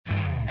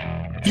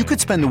You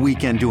could spend the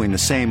weekend doing the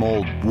same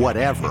old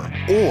whatever,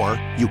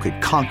 or you could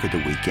conquer the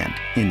weekend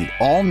in the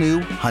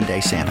all-new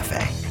Hyundai Santa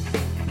Fe.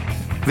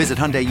 Visit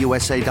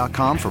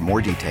HyundaiUSA.com for more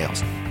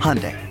details.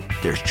 Hyundai,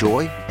 there's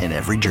joy in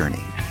every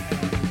journey.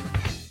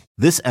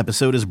 This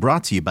episode is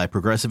brought to you by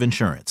Progressive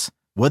Insurance.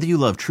 Whether you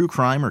love true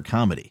crime or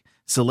comedy,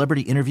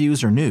 celebrity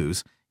interviews or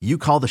news, you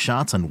call the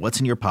shots on what's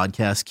in your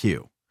podcast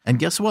queue. And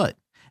guess what?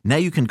 Now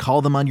you can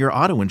call them on your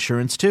auto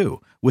insurance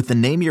too with the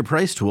Name Your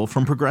Price tool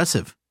from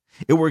Progressive.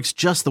 It works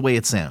just the way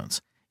it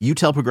sounds. You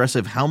tell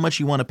Progressive how much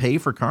you want to pay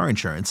for car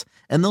insurance,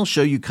 and they'll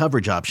show you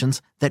coverage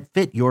options that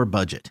fit your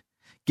budget.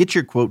 Get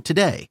your quote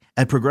today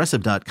at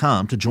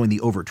Progressive.com to join the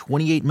over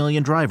 28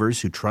 million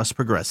drivers who trust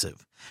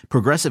Progressive.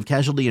 Progressive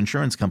Casualty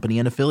Insurance Company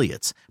and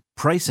Affiliates.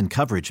 Price and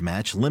coverage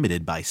match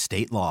limited by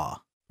state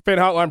law. Fan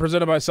Hotline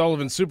presented by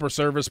Sullivan Super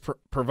Service,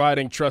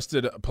 providing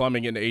trusted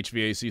plumbing and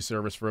HVAC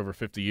service for over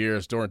 50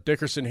 years. Doran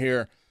Dickerson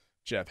here,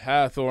 Jeff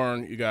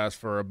Hathorn. You guys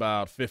for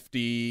about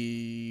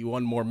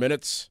 51 more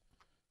minutes.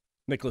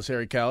 Nicholas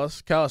Harry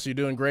Callis. Callis, you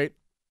doing great?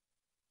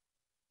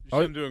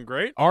 I'm doing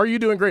great. Are you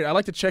doing great? I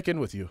like to check in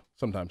with you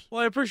sometimes.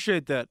 Well, I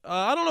appreciate that.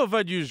 I don't know if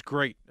I'd use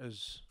 "great"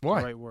 as the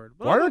right word.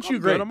 Why aren't you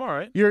great? I'm all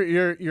right.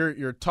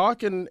 You're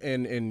talking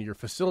and you're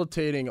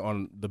facilitating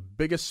on the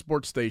biggest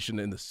sports station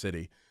in the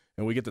city,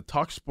 and we get to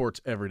talk sports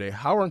every day.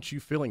 How aren't you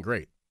feeling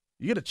great?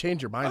 You got to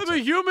change your mindset. I'm a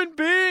human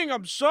being.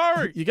 I'm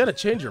sorry. You got to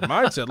change your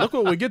mindset. Look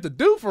what we get to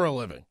do for a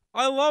living.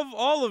 I love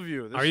all of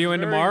you. Are you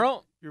in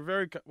tomorrow? You're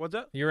very. What's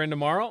that? You're in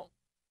tomorrow?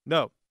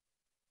 No.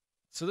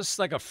 So this is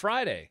like a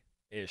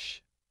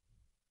Friday-ish.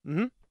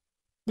 Mm-hmm.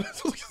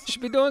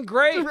 Should be doing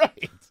great.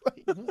 Right.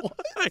 Like, what?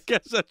 I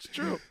guess that's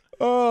true.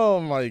 Oh,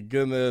 my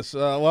goodness.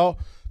 Well,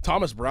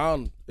 Thomas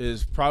Brown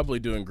is probably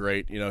doing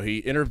great. You know, he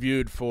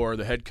interviewed for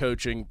the head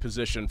coaching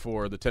position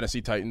for the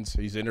Tennessee Titans.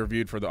 He's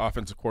interviewed for the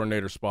offensive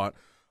coordinator spot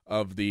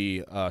of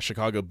the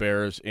Chicago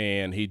Bears,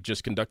 and he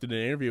just conducted an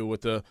interview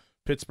with the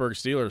Pittsburgh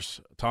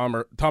Steelers.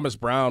 Thomas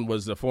Brown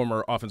was the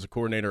former offensive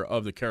coordinator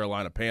of the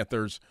Carolina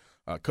Panthers,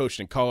 coached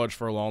in college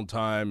for a long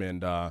time,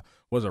 and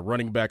was a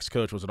running backs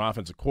coach, was an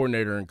offensive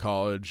coordinator in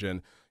college.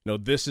 And, you know,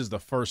 this is the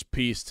first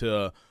piece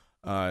to,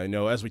 you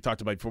know, as we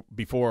talked about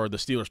before, the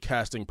Steelers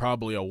casting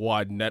probably a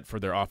wide net for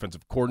their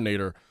offensive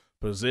coordinator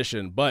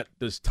position. But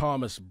does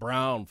Thomas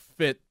Brown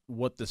fit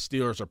what the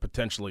Steelers are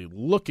potentially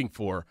looking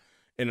for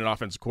in an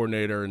offensive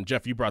coordinator? And,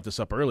 Jeff, you brought this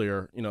up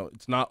earlier. You know,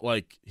 it's not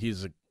like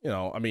he's,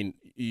 I mean,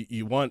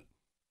 you want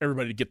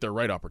everybody to get their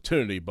right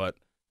opportunity, but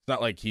it's not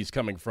like he's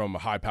coming from a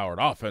high-powered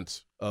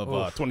offense of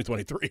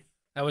 2023.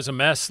 That was a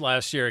mess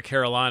last year at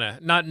Carolina.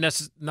 Not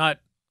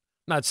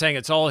saying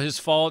it's all his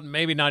fault,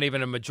 maybe not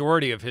even a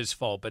majority of his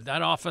fault, but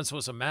that offense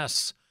was a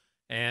mess.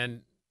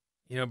 And,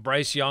 you know,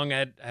 Bryce Young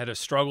had a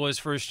struggle his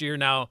first year.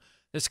 Now,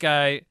 this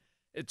guy,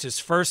 it's his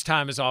first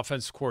time as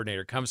offensive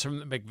coordinator. Comes from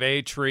the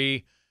McVay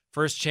tree,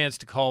 first chance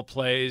to call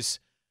plays.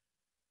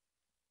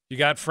 You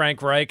got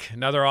Frank Reich,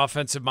 another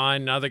offensive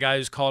mind, another guy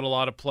who's called a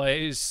lot of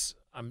plays.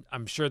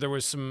 I'm sure there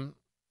was some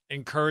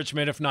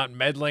encouragement, if not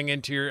meddling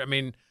into your – I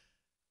mean,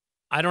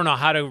 I don't know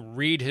how to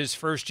read his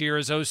first year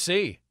as OC.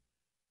 I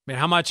mean,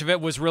 how much of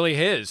it was really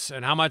his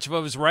and how much of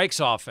it was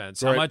Reich's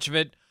offense? How much of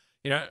it,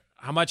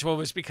 how much of it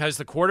was because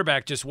the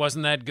quarterback just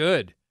wasn't that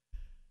good?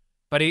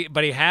 But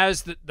he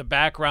has the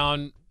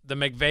background, the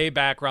McVay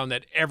background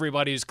that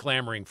everybody's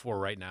clamoring for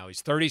right now. He's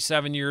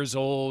 37 years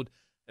old.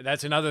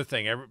 That's another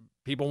thing.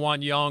 People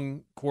want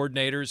young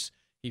coordinators.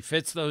 He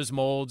fits those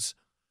molds.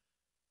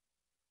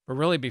 But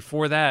really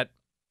before that,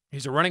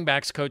 he's a running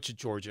backs coach at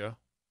Georgia,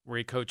 where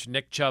he coached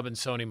Nick Chubb and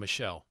Sony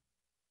Michel.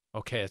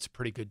 Okay, that's a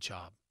pretty good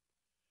job.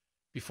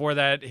 Before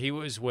that, he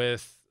was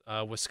with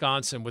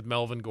Wisconsin with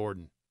Melvin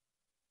Gordon.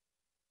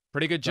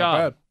 Pretty good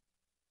job.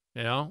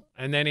 You know?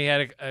 And then he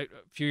had a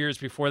few years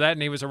before that,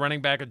 and he was a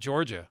running back at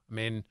Georgia. I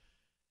mean,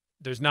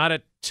 there's not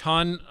a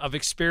ton of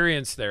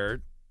experience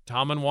there.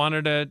 Tomlin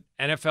wanted an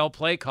NFL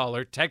play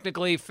caller.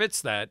 Technically, he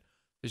fits that.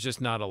 There's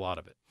just not a lot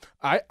of it.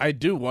 I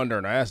do wonder,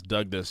 and I asked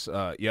Doug this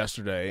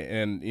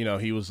yesterday, and, you know,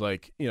 he was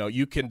like, you know,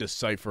 you can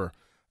decipher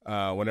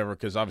whenever,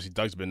 because obviously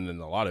Doug's been in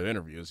a lot of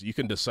interviews, you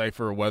can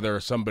decipher whether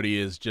somebody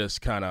is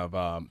just kind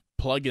of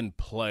plug and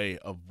play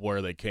of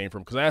where they came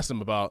from. Because I asked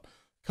him about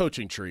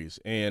coaching trees,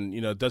 and,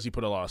 you know, does he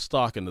put a lot of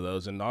stock into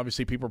those? And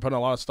obviously people are putting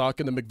a lot of stock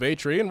in the McVay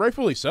tree, and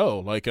rightfully so.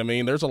 Like, I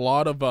mean, there's a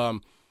lot of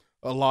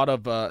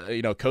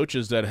you know,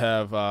 coaches that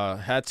have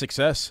had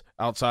success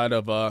outside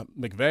of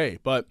McVay.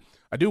 But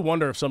I do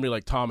wonder if somebody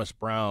like Thomas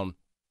Brown,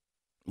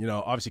 you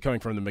know, obviously coming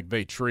from the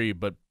McVay tree,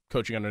 but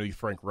coaching underneath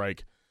Frank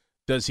Reich,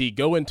 does he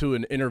go into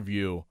an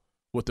interview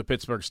with the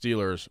Pittsburgh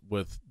Steelers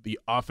with the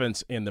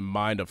offense in the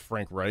mind of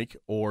Frank Reich,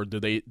 or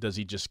does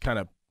he just kind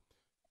of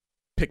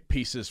pick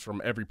pieces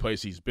from every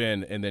place he's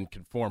been and then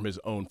conform his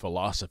own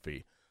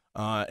philosophy?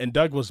 And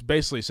Doug was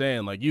basically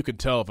saying, like, you could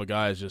tell if a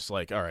guy is just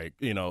like, all right,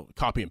 you know,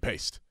 copy and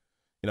paste.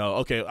 You know,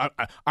 okay,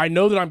 I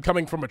know that I'm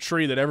coming from a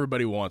tree that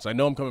everybody wants. I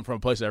know I'm coming from a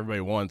place that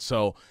everybody wants.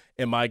 So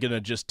am I going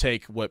to just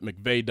take what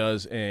McVay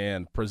does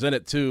and present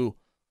it to,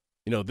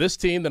 you know, this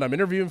team that I'm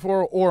interviewing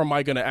for, or am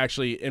I going to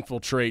actually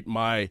infiltrate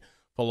my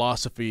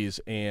philosophies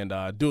and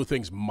do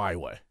things my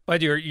way.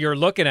 But you're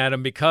looking at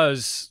him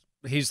because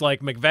he's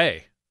like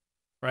McVay,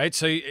 right?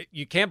 So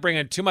you can't bring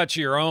in too much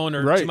of your own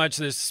or too much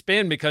of this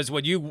spin, because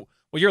what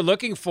you're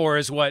looking for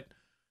is what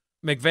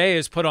McVay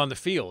has put on the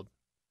field.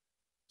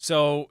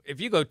 So if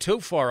you go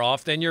too far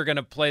off, then you're going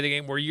to play the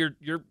game where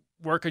you're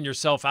working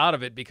yourself out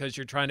of it because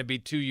you're trying to be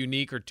too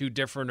unique or too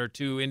different or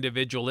too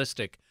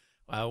individualistic.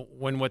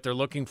 When what they're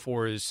looking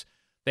for is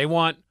they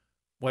want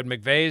what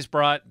McVay has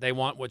brought, they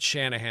want what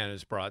Shanahan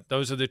has brought.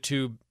 Those are the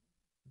two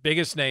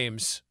biggest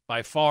names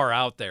by far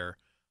out there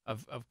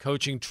of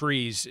coaching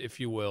trees, if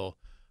you will.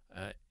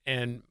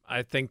 And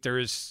I think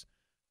there's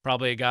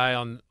probably a guy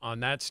on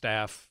that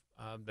staff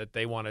that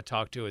they want to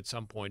talk to at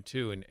some point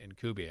too in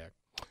Kubiak.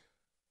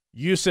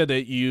 You said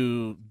that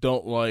you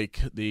don't like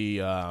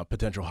the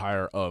potential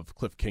hire of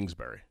Cliff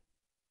Kingsbury.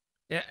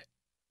 Yeah,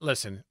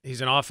 listen,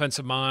 he's an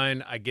offensive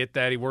mind. I get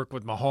that. He worked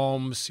with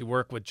Mahomes. He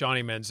worked with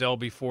Johnny Manziel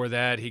before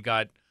that. He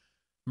got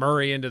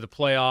Murray into the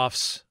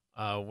playoffs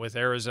with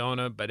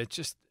Arizona, but it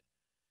just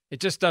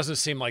doesn't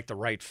seem like the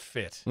right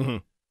fit. Mm-hmm.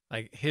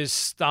 Like his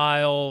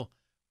style,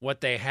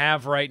 what they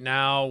have right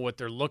now, what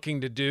they're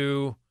looking to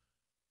do,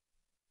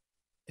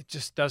 it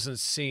just doesn't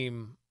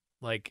seem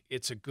like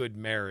it's a good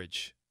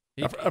marriage.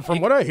 From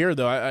what I hear,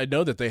 though, I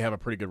know that they have a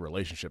pretty good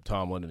relationship,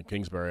 Tomlin and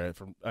Kingsbury.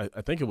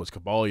 I think it was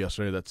Cabal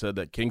yesterday that said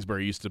that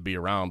Kingsbury used to be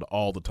around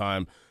all the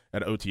time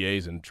at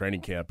OTAs and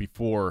training camp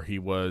before he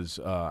was,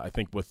 I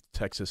think, with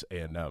Texas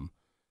A&M.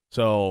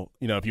 So,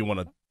 if you want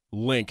to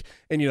link,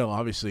 and,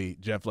 obviously,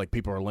 Jeff, like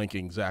people are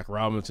linking Zach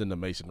Robinson to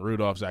Mason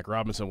Rudolph. Zach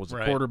Robinson was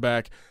a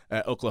quarterback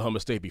at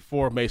Oklahoma State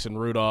before Mason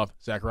Rudolph.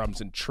 Zach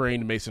Robinson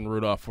trained Mason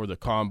Rudolph for the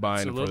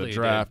combine and for the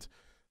draft.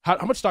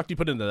 How much stock do you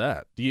put into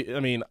that?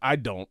 I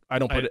don't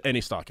put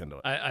any stock into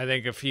it. I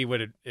think if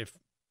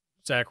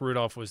Zach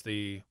Rudolph was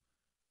the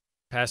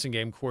passing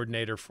game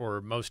coordinator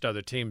for most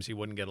other teams, he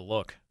wouldn't get a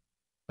look.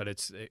 But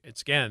it's the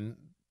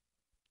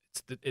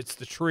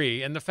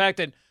tree, and the fact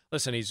that,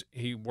 listen,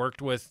 he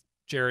worked with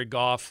Jared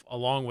Goff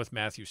along with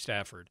Matthew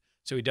Stafford,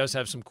 so he does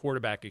have some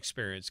quarterback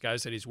experience.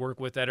 Guys that he's worked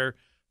with that are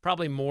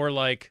probably more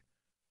like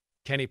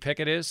Kenny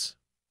Pickett is,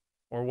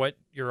 or what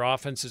your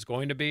offense is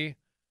going to be,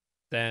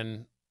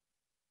 than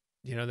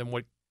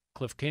what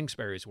Cliff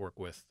Kingsbury's worked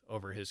with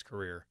over his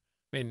career.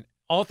 I mean,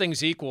 all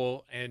things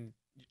equal, and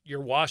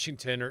you're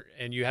Washington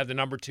and you have the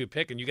number 2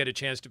 pick and you get a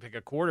chance to pick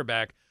a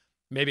quarterback,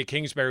 maybe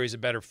Kingsbury's a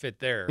better fit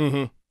there.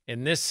 Mm-hmm.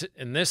 In this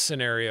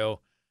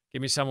scenario,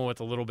 give me someone with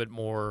a little bit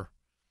more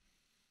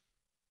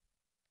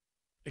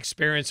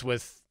experience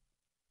with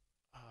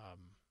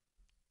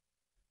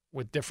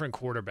different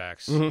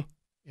quarterbacks. Mm-hmm.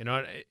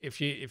 If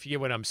you get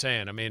what I'm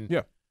saying. I mean,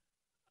 yeah.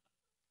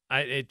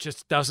 It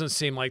just doesn't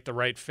seem like the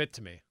right fit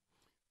to me.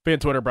 Fan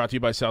Twitter brought to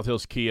you by South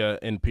Hills Kia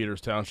in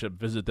Peters Township.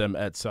 Visit them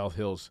at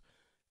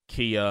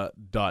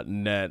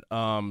southhillskia.net.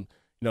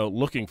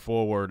 Looking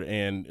forward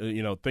and,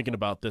 thinking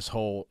about this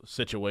whole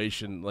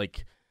situation,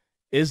 like,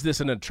 is this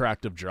an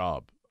attractive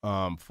job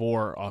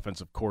for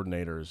offensive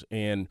coordinators?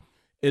 And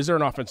is there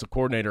an offensive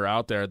coordinator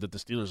out there that the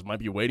Steelers might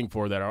be waiting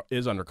for that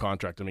is under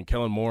contract? I mean,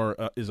 Kellen Moore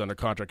is under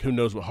contract. Who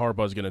knows what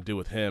Harbaugh is going to do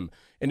with him?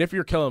 And if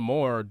you're Kellen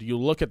Moore, do you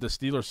look at the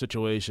Steelers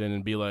situation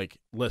and be like,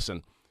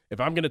 listen, if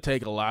I'm going to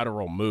take a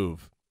lateral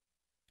move,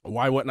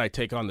 why wouldn't I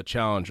take on the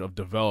challenge of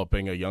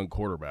developing a young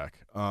quarterback?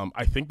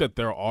 I think that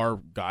there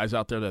are guys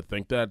out there that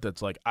think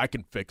that's like, I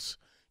can fix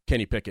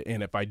Kenny Pickett.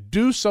 And if I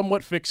do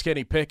somewhat fix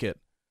Kenny Pickett,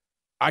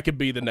 I could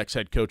be the next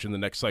head coach in the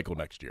next cycle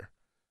next year.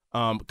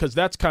 Because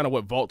that's kind of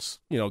what vaults,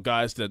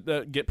 guys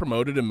that get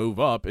promoted and move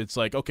up. It's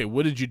like, okay,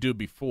 what did you do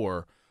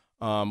before?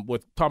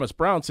 With Thomas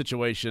Brown's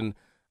situation,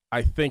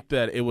 I think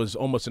that it was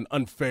almost an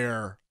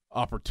unfair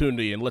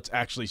opportunity, and let's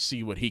actually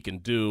see what he can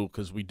do,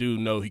 because we do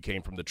know he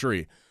came from the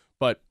tree.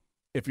 But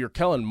if you're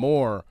Kellen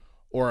Moore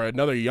or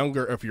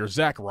if you're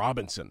Zach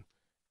Robinson,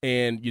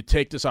 and you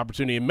take this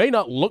opportunity, it may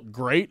not look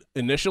great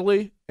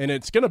initially, and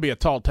it's going to be a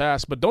tall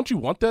task, but don't you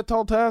want that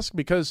tall task?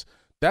 Because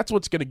that's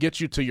what's going to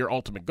get you to your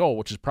ultimate goal,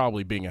 which is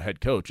probably being a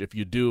head coach, if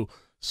you do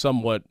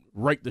somewhat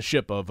right the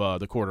ship of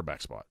the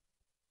quarterback spot.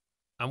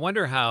 I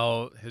wonder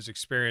how his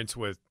experience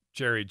with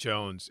Jerry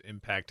Jones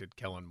impacted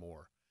Kellen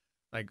Moore.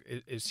 Like,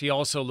 is he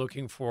also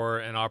looking for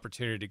an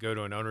opportunity to go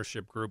to an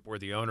ownership group where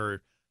the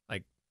owner,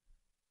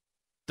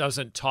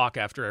 doesn't talk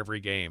after every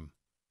game,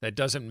 that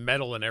doesn't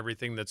meddle in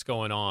everything that's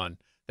going on,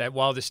 that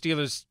while the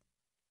Steelers,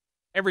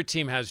 every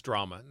team has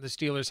drama. The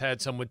Steelers had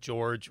some with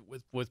George,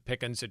 with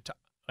Pickens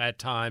at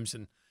times,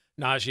 and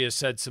Najee has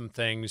said some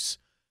things.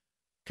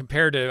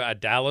 Compared to a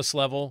Dallas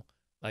level,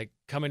 like,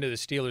 coming to the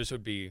Steelers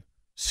would be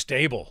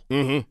stable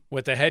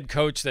with a head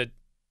coach that,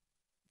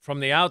 from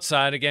the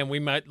outside, again, we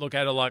might look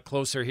at it a lot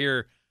closer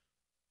here,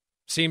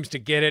 seems to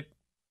get it,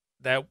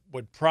 that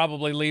would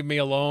probably leave me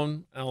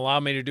alone and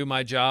allow me to do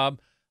my job.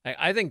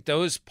 I think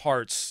those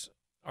parts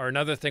are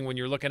another thing when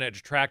you're looking at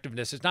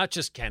attractiveness. It's not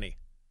just Kenny.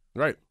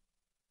 Right.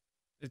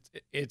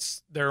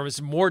 There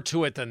is more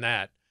to it than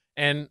that.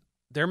 And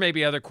there may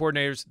be other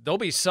coordinators. There'll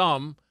be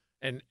some,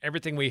 and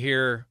everything we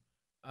hear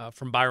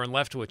from Byron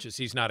Leftwich is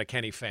he's not a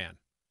Kenny fan.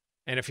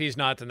 And if he's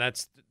not, then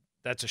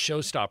that's a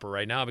showstopper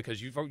right now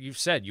because you've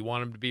said you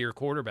want him to be your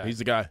quarterback. He's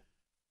the guy.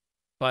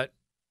 But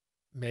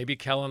maybe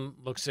Kellen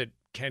looks at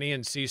Kenny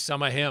and sees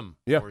some of him,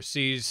 or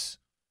sees,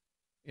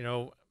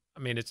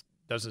 it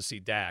doesn't see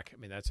Dak. I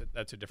mean,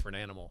 that's a different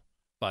animal.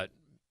 But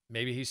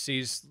maybe he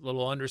sees a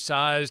little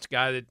undersized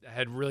guy that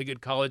had a really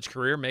good college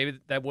career. Maybe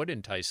that would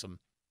entice him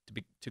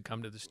to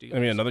come to the Steelers. I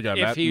mean, another guy,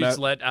 if he's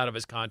let out of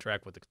his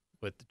contract with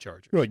the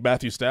Chargers. Like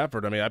Matthew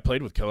Stafford. I mean, I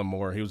played with Kellen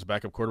Moore. He was a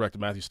backup quarterback to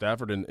Matthew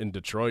Stafford in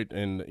Detroit.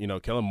 And,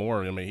 Kellen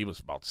Moore, I mean, he was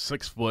about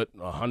 6 foot,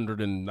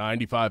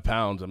 195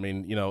 pounds. I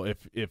mean,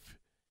 if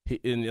he,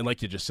 and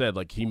like you just said,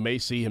 like he may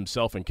see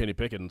himself in Kenny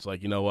Pickett, and it's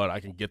like, you know what, I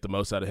can get the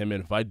most out of him.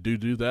 And if I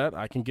do that,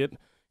 I can get,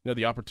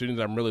 the opportunity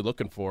that I'm really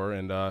looking for.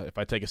 And if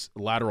I take a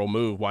lateral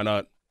move, why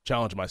not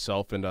challenge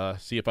myself and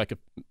see if I could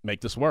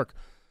make this work?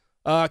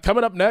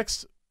 Coming up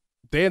next,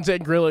 Dan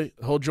Zangrilli,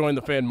 he'll join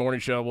the Fan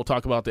Morning Show. We'll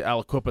talk about the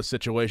Aliquippa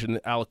situation.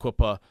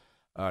 Aliquippa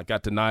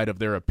got denied of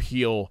their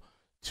appeal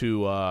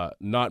to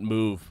not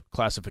move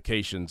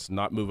classifications,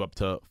 not move up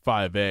to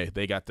 5A.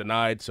 They got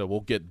denied, so we'll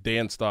get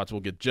Dan's thoughts.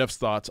 We'll get Jeff's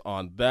thoughts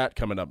on that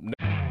coming up next.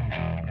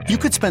 You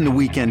could spend the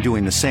weekend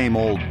doing the same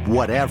old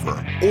whatever,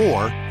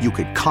 or you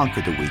could conquer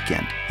the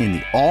weekend in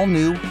the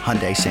all-new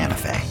Hyundai Santa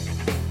Fe.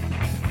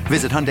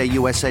 Visit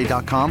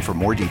HyundaiUSA.com for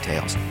more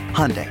details.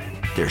 Hyundai,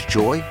 there's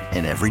joy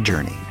in every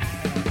journey.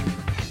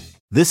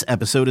 This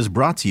episode is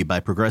brought to you by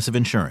Progressive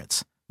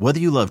Insurance. Whether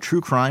you love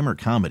true crime or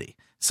comedy,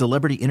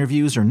 celebrity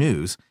interviews or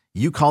news,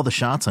 you call the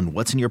shots on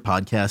what's in your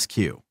podcast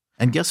queue.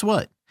 And guess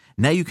what?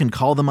 Now you can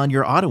call them on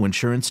your auto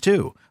insurance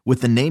too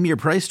with the Name Your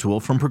Price tool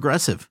from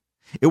Progressive.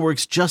 It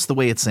works just the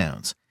way it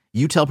sounds.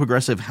 You tell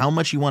Progressive how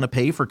much you want to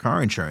pay for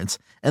car insurance,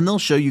 and they'll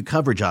show you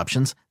coverage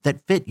options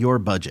that fit your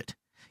budget.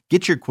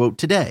 Get your quote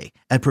today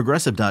at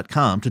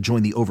Progressive.com to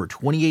join the over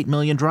 28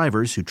 million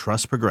drivers who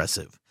trust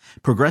Progressive.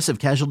 Progressive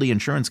Casualty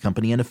Insurance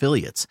Company and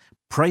Affiliates.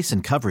 Price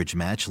and coverage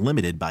match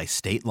limited by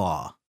state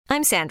law.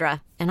 I'm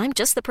Sandra, and I'm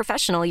just the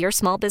professional your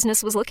small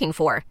business was looking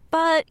for.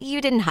 But you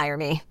didn't hire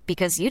me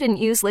because you didn't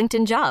use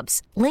LinkedIn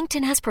Jobs.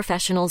 LinkedIn has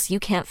professionals you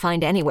can't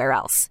find anywhere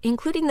else,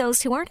 including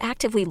those who aren't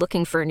actively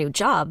looking for a new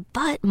job,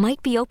 but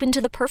might be open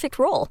to the perfect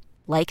role,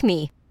 like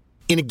me.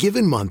 In a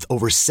given month,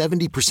 over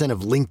 70%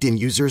 of LinkedIn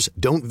users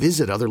don't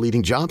visit other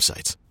leading job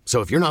sites. So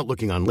if you're not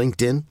looking on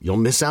LinkedIn, you'll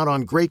miss out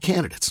on great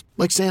candidates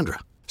like Sandra.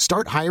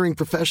 Start hiring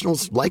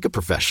professionals like a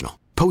professional.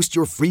 Post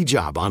your free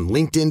job on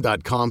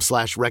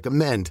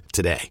linkedin.com/recommend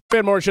today.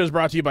 Fan Morning Show is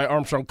brought to you by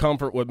Armstrong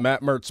Comfort with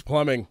Matt Mertz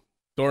Plumbing.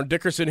 Thorne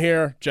Dickerson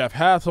here, Jeff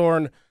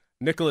Hathorn,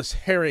 Nicholas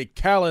Harry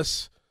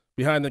Callis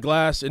behind the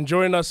glass. And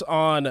joining us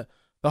on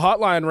the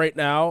hotline right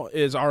now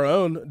is our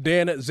own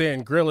Dan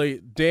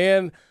Zangrilli.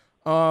 Dan,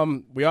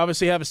 we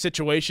obviously have a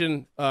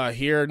situation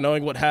here,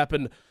 knowing what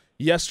happened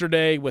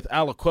yesterday with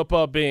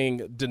Aliquippa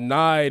being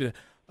denied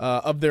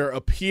of their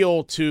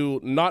appeal to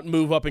not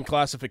move up in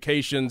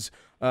classifications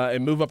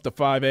and move up to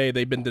 5A.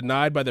 They've been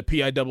denied by the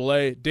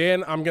PIAA.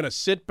 Dan, I'm going to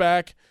sit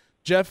back.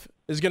 Jeff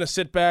is going to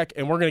sit back,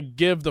 and we're going to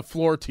give the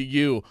floor to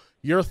you.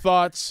 Your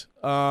thoughts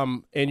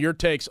and your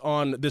takes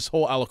on this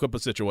whole Aliquippa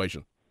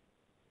situation.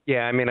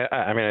 Yeah, I mean,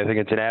 I think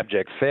it's an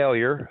abject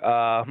failure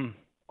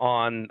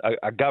on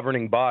a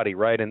governing body,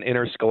 right? An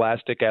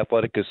interscholastic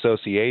athletic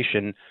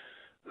association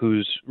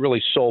whose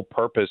really sole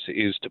purpose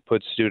is to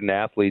put student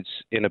athletes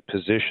in a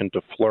position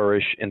to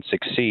flourish and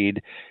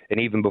succeed. And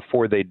even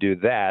before they do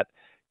that,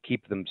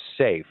 keep them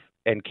safe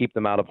and keep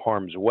them out of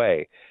harm's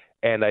way.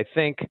 And I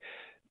think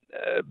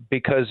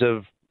because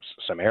of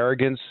some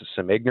arrogance,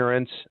 some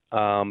ignorance,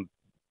 a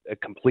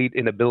complete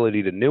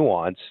inability to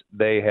nuance,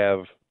 they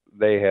have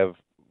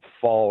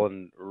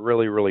fallen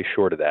really, really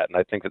short of that. And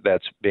I think that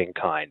that's being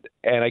kind.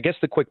 And I guess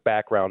the quick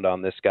background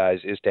on this, guys,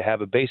 is to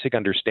have a basic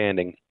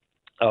understanding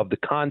of the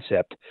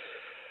concept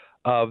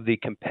of the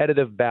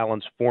competitive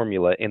balance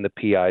formula in the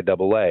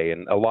PIAA.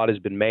 And a lot has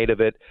been made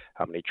of it,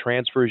 how many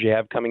transfers you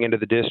have coming into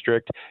the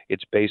district.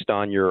 It's based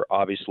on your,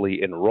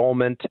 obviously,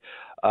 enrollment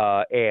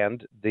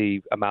and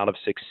the amount of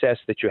success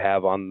that you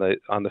have on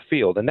the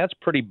field. And that's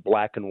pretty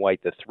black and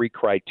white, the three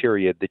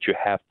criteria that you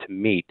have to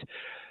meet.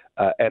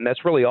 And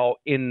that's really all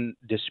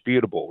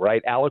indisputable,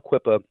 right?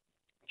 Aliquippa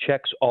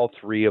checks all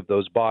three of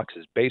those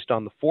boxes based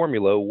on the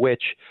formula,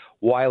 which,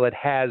 while it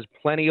has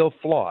plenty of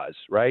flaws,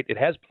 right? It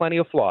has plenty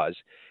of flaws.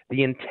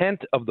 The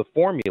intent of the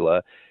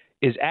formula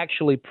is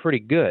actually pretty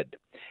good.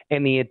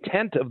 And the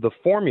intent of the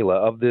formula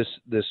of this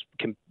is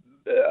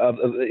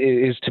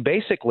to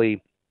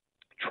basically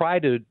try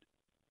to,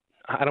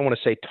 I don't want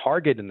to say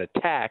target and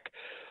attack,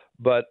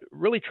 but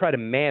really try to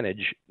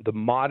manage the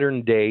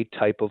modern day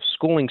type of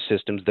schooling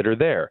systems that are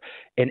there.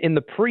 And in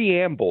the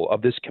preamble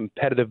of this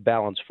competitive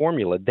balance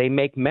formula, they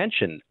make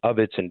mention of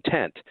its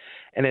intent.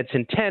 And its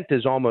intent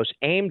is almost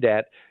aimed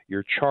at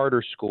your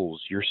charter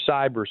schools, your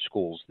cyber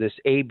schools, this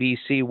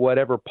ABC,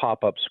 whatever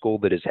pop-up school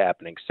that is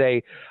happening.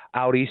 Say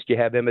out east you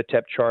have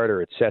Imatep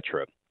Charter,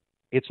 etc.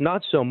 It's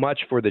not so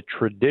much for the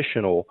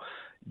traditional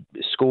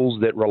schools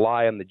that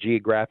rely on the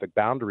geographic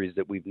boundaries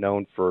that we've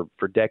known for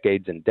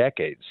decades and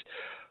decades.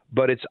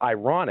 But it's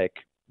ironic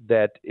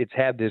that it's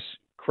had this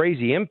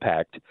crazy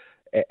impact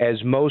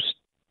as most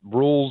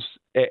rules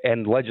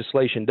and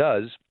legislation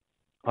does,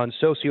 on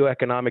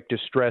socioeconomic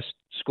distressed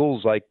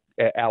schools like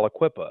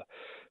Aliquippa.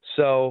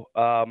 So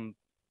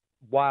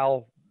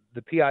while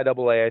the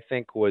PIAA,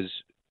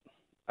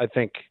 I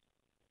think,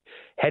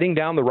 heading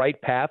down the right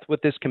path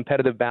with this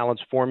competitive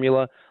balance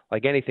formula,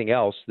 like anything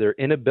else, their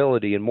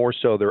inability and more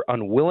so their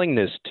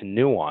unwillingness to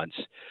nuance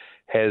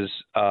has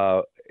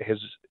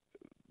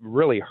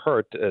really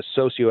hurt a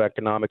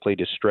socioeconomically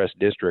distressed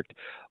district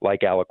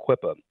like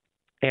Aliquippa.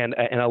 And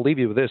I'll leave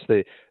you with this: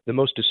 the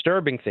most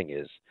disturbing thing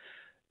is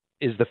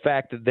the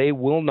fact that they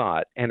will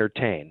not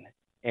entertain,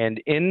 and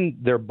in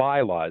their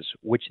bylaws,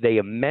 which they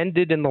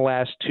amended in the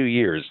last 2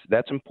 years,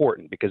 that's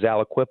important because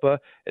Aliquippa,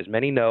 as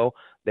many know,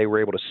 they were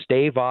able to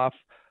stave off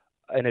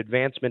an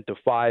advancement to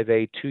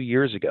 5A 2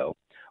 years ago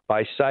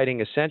by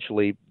citing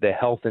essentially the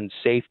health and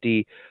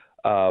safety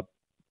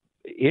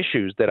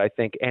issues that I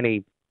think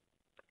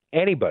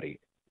anybody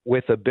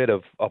with a bit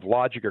of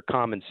logic or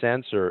common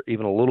sense or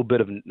even a little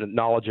bit of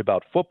knowledge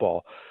about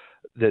football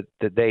that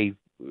they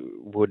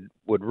would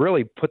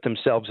really put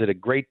themselves at a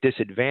great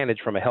disadvantage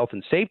from a health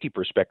and safety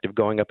perspective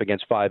going up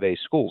against 5A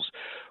schools.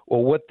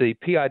 Well, what the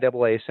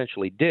PIAA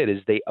essentially did is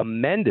they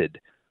amended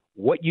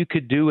what you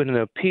could do in an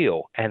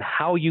appeal and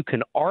how you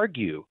can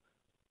argue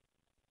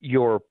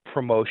your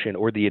promotion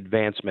or the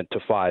advancement to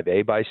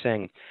 5A by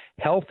saying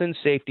health and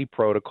safety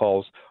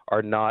protocols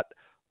are not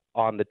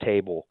on the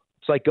table.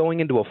 It's like going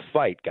into a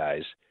fight,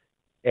 guys,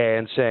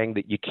 and saying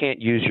that you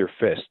can't use your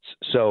fists.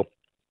 So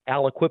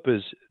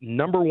Aliquippa's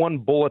number one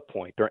bullet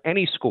point, or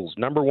any school's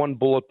number one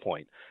bullet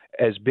point,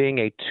 as being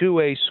a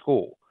 2A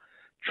school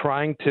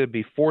trying to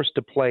be forced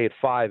to play at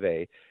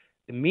 5A,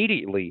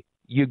 immediately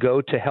you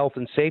go to health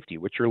and safety,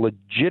 which are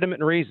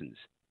legitimate reasons.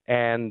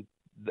 And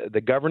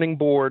the governing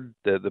board,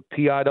 the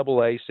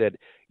PIAA, said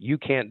you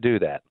can't do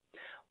that.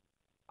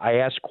 I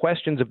asked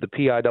questions of the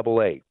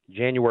PIAA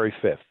January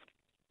 5th.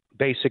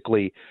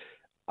 Basically,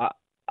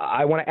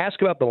 I want to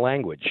ask about the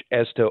language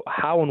as to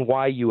how and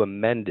why you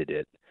amended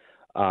it.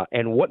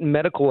 And what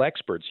medical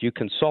experts you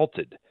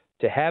consulted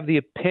to have the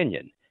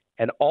opinion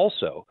and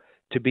also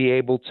to be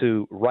able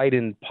to write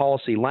in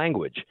policy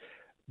language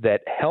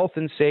that health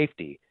and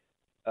safety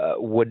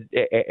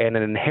and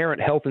an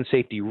inherent health and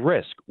safety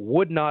risk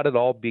would not at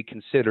all be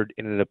considered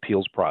in an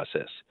appeals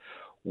process.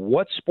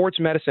 What sports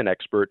medicine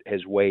expert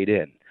has weighed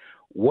in?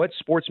 What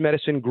sports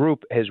medicine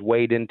group has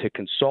weighed in to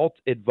consult,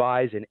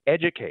 advise, and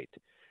educate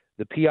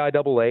the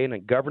PIAA and a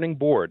governing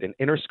board, an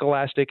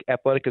interscholastic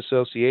athletic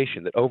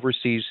association that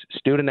oversees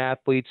student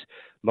athletes,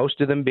 most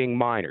of them being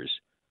minors?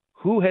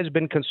 Who has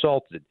been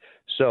consulted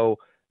so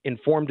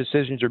informed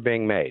decisions are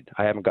being made?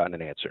 I haven't gotten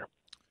an answer.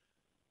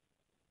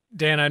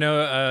 Dan, I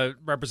know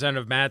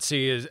Representative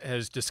Matsey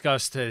has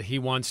discussed that he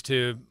wants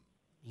to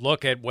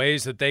look at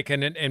ways that they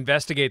can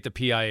investigate the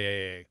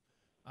PIAA.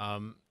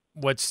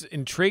 What's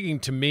intriguing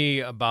to me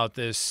about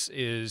this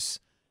is,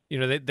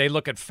 they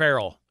look at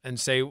Farrell and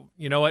say,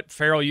 you know what,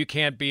 Farrell,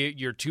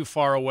 you're too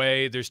far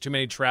away. There's too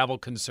many travel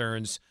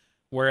concerns.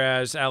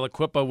 Whereas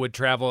Aliquippa would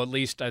travel at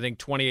least, I think,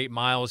 28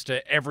 miles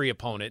to every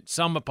opponent.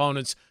 Some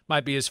opponents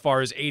might be as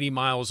far as 80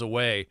 miles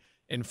away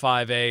in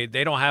 5A.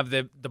 They don't have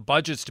the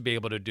budgets to be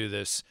able to do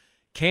this.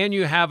 Can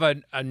you have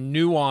a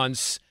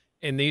nuance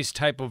in these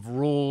type of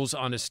rules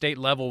on a state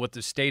level with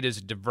the state as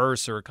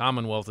diverse or a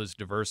Commonwealth as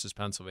diverse as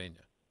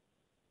Pennsylvania?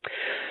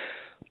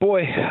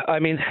 Boy, I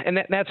mean, and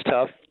that's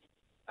tough.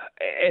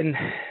 And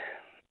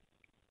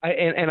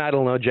I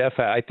don't know, Jeff.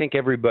 I think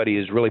everybody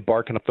is really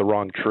barking up the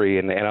wrong tree,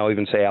 and I'll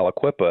even say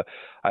Aliquippa.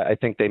 I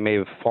think they may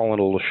have fallen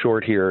a little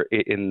short here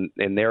in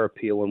their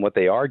appeal and what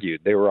they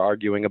argued. They were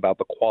arguing about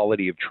the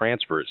quality of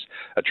transfers.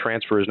 A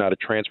transfer is not a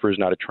transfer is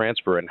not a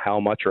transfer, and how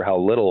much or how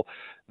little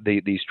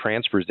these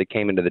transfers that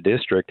came into the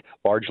district,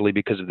 largely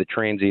because of the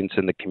transients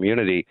in the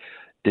community,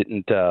 did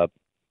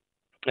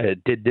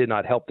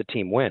not help the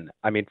team win.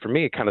 I mean, for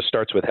me, it kind of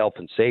starts with health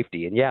and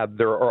safety. And yeah,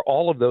 there are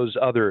all of those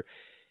other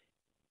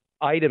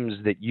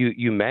items that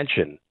you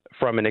mentioned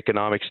from an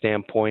economic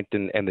standpoint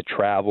and the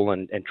travel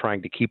and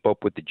trying to keep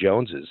up with the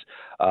Joneses.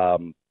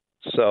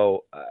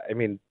 So, I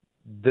mean,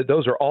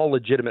 those are all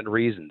legitimate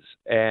reasons.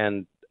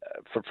 And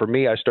for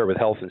me, I start with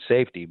health and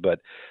safety, but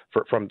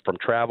from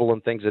travel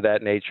and things of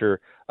that nature,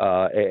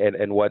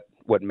 and what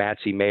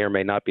Matsey may or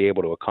may not be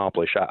able to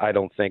accomplish, I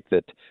don't think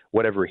that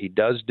whatever he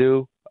does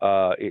do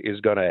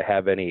is going to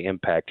have any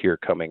impact here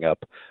coming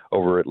up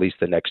over at least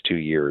the next 2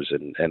 years.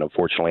 And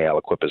unfortunately,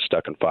 Aliquippa is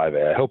stuck in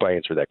 5A. I hope I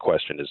answered that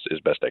question as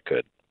best I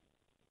could.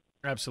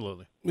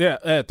 Absolutely.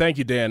 Yeah, thank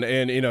you, Dan.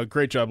 And,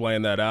 great job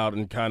laying that out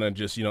and kind of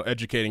just,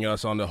 educating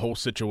us on the whole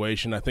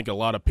situation. I think a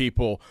lot of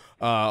people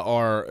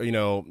are,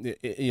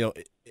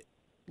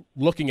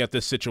 looking at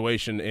this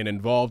situation and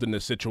involved in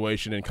this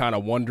situation and kind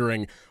of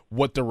wondering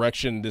what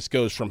direction this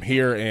goes from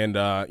here and,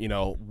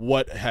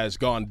 what has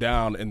gone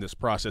down in this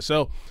process.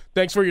 So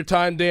thanks for your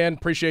time, Dan.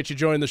 Appreciate you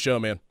joining the show,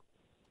 man.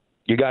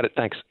 You got it.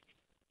 Thanks.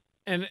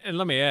 And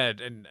let me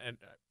add, and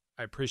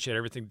I appreciate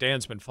everything.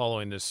 Dan's been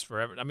following this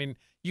forever. I mean,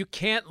 you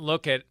can't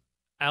look at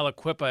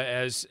Aliquippa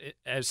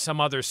as some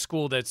other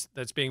school that's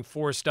being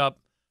forced up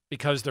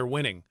because they're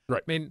winning.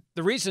 Right. I mean,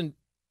 the reason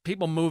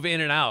people move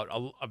in and out,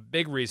 a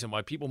big reason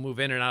why people move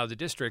in and out of the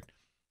district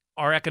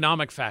are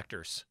economic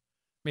factors.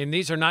 I mean,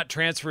 these are not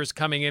transfers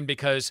coming in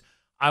because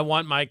I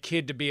want my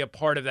kid to be a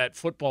part of that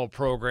football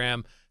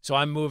program, so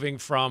I'm moving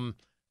from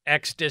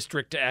X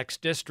district to X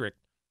district.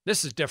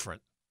 This is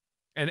different,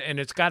 and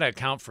it's got to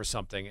account for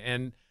something.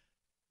 And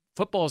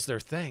football's their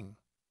thing.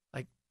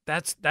 Like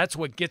that's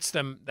what gets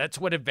them. That's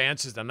what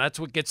advances them. That's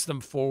what gets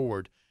them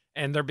forward.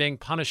 And they're being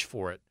punished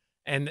for it,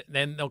 and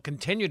then they'll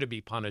continue to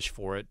be punished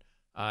for it.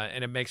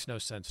 And it makes no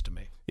sense to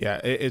me. Yeah,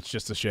 it's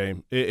just a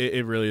shame.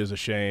 It really is a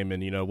shame.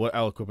 And, you know, what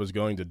Aliquippa is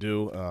going to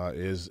do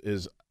is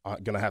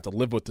going to have to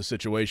live with the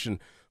situation,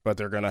 but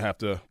they're going to have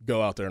to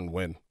go out there and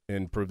win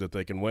and prove that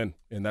they can win.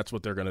 And that's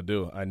what they're going to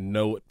do. I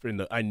know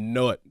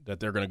it that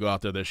they're going to go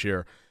out there this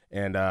year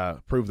and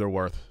prove their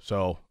worth.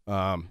 So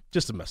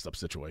just a messed up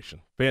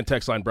situation. Fan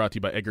text line brought to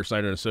you by Edgar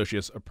Snyder &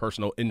 Associates, a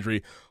personal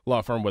injury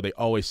law firm where they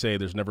always say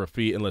there's never a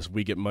fee unless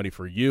we get money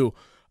for you.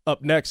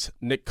 Up next,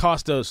 Nick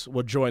Kostos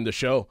will join the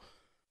show.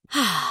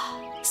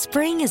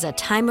 Spring is a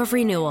time of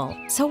renewal,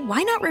 so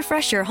why not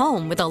refresh your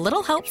home with a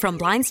little help from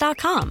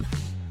Blinds.com?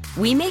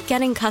 We make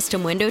getting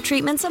custom window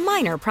treatments a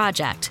minor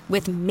project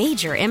with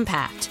major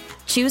impact.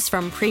 Choose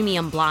from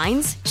premium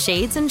blinds,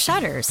 shades, and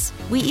shutters.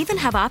 We even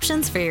have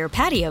options for your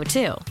patio,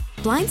 too.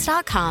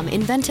 Blinds.com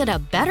invented a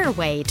better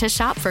way to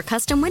shop for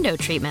custom window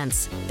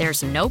treatments.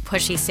 There's no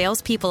pushy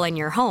salespeople in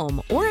your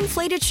home or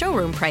inflated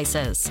showroom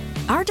prices.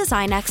 Our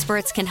design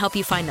experts can help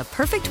you find the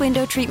perfect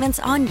window treatments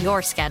on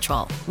your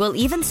schedule. We'll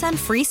even send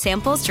free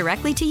samples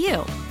directly to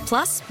you.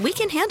 Plus, we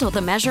can handle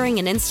the measuring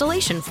and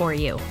installation for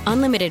you.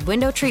 Unlimited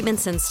window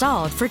treatments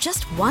installed for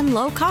just one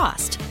low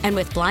cost. And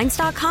with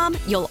Blinds.com,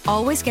 you'll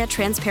always get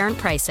transparent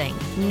pricing.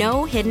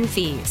 No hidden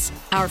fees.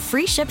 Our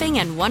free shipping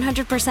and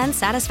 100%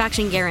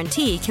 satisfaction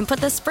guarantee can put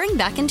the spring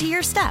back into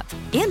your step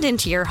and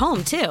into your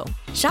home, too.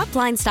 Shop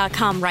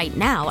Blinds.com right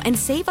now and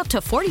save up to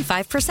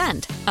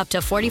 45%. Up to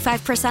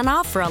 45%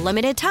 off for a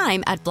limited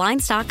time at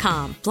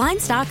Blinds.com.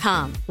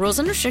 Blinds.com. Rules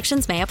and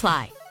restrictions may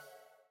apply.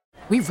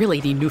 We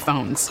really need new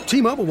phones.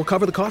 T-Mobile will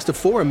cover the cost of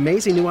 4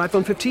 amazing new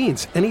iPhone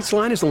 15s, and each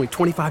line is only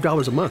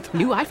 $25 a month.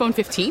 New iPhone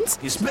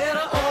 15s? It's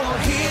better over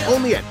here.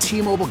 Only at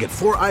T-Mobile, get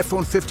 4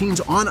 iPhone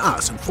 15s on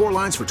us and 4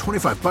 lines for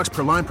 $25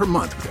 per line per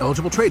month with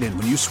eligible trade-in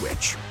when you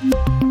switch.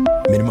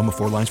 Minimum of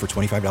 4 lines for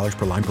 $25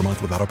 per line per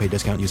month with autopay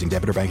discount using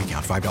debit or bank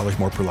account. $5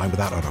 more per line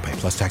without autopay,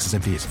 plus taxes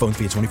and fees. Phone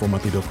fee at 24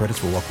 monthly bill credits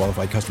for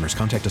well-qualified customers.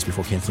 Contact us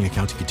before canceling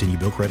account to continue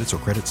bill credits or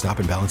credit stop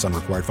and balance on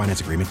required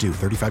finance agreement due.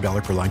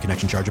 $35 per line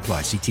connection charge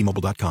applies. See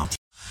T-Mobile.com.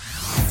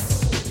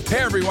 Hey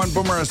everyone,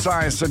 Boomer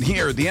Esiason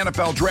here. The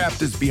NFL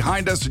Draft is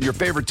behind us and your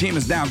favorite team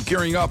is now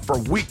gearing up for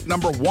week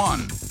number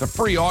 1. The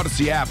free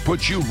Odyssey app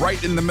puts you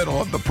right in the middle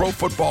of the pro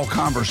football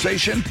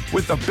conversation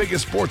with the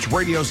biggest sports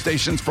radio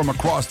stations from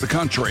across the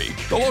country.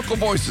 The local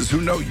voices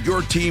who know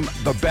your team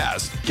the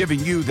best, giving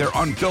you their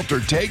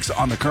unfiltered takes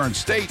on the current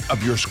state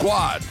of your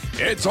squad.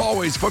 It's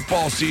always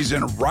football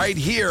season right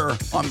here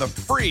on the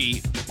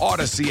free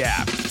Odyssey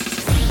app.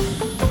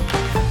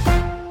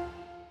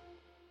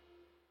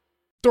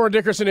 Doran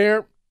Dickerson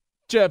here.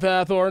 Jeff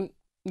Hathorn,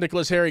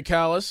 Nicholas Harry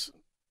Callis.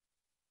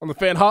 On the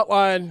Fan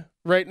Hotline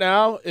right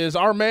now is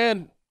our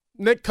man,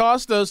 Nick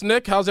Kostos.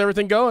 Nick, how's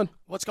everything going?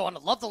 What's going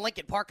on? Love the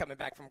Lincoln Park coming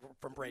back from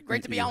break.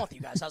 Great to be on with you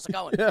guys. How's it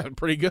going? Yeah,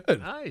 pretty good.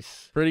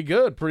 Nice. Pretty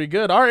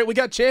good. All right, we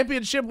got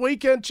championship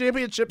weekend,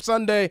 championship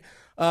Sunday.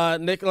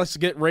 Nick, let's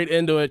get right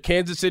into it.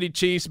 Kansas City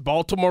Chiefs,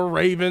 Baltimore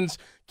Ravens.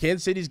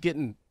 Kansas City's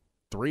getting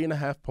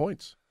 3.5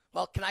 points.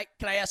 Well, can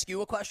I ask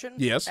you a question?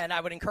 Yes. And I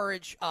would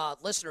encourage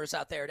listeners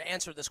out there to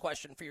answer this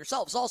question for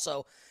yourselves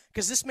also,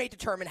 because this may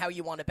determine how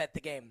you want to bet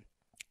the game.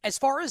 As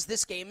far as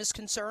this game is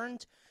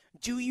concerned,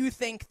 do you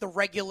think the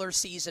regular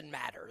season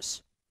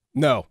matters?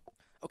 No.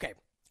 Okay.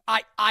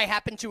 I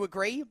happen to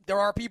agree. There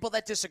are people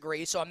that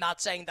disagree, so I'm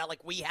not saying that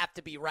like we have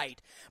to be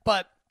right.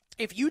 But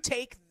if you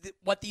take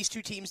what these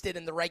two teams did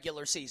in the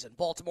regular season,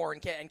 Baltimore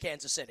and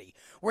Kansas City,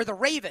 where the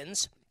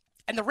Ravens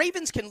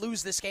can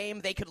lose this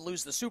game. They could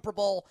lose the Super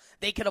Bowl.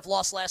 They could have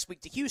lost last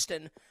week to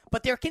Houston.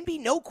 But there can be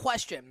no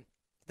question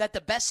that the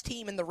best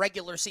team in the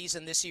regular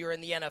season this year in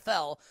the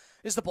NFL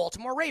is the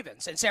Baltimore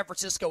Ravens. And San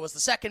Francisco was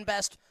the second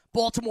best.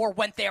 Baltimore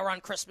went there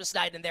on Christmas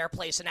night in their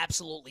place and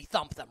absolutely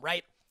thumped them,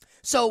 right?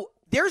 So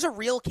there's a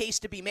real case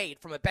to be made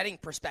from a betting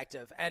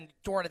perspective. And,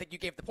 Doran, I think you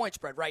gave the point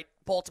spread, right?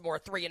 Baltimore,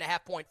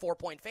 3.5-point,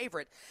 4-point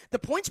favorite. The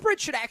point spread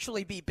should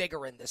actually be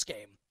bigger in this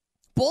game.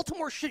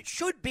 Baltimore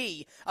should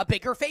be a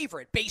bigger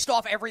favorite based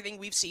off everything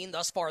we've seen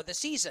thus far this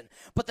season.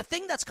 But the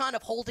thing that's kind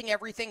of holding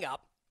everything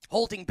up,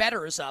 holding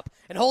bettors up,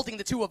 and holding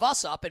the two of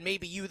us up, and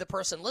maybe you, the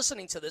person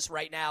listening to this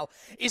right now,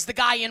 is the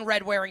guy in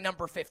red wearing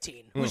number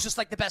 15, who's just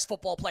like the best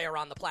football player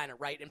on the planet,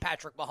 right, in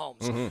Patrick Mahomes.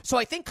 Mm-hmm. So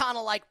I think kind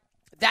of like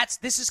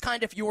this is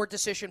kind of your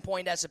decision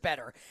point as a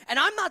bettor. And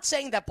I'm not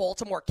saying that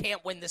Baltimore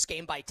can't win this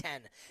game by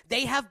 10.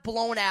 They have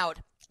blown out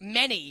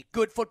many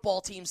good football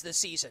teams this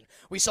season.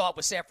 We saw it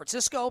with San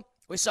Francisco.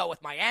 We saw it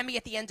with Miami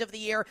at the end of the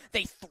year.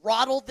 They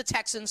throttled the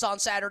Texans on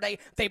Saturday.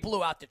 They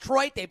blew out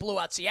Detroit. They blew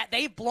out Seattle.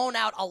 They've blown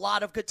out a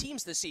lot of good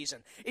teams this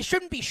season. It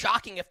shouldn't be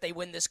shocking if they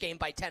win this game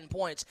by 10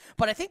 points.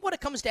 But I think what it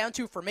comes down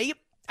to for me,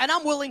 and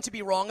I'm willing to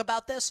be wrong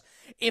about this,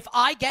 if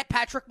I get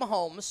Patrick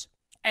Mahomes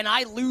and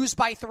I lose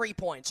by 3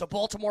 points, so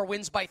Baltimore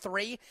wins by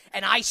 3,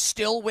 and I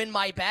still win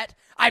my bet,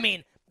 I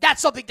mean,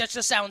 that's something that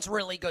just sounds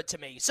really good to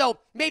me. So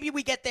maybe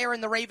we get there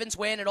and the Ravens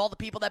win, and all the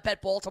people that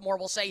bet Baltimore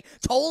will say,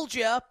 told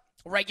you,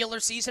 regular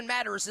season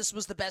matters. This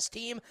was the best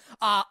team.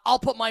 I'll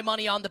put my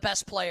money on the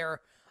best player.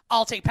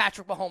 I'll take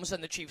Patrick Mahomes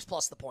and the Chiefs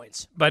plus the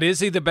points. But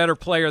is he the better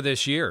player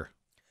this year?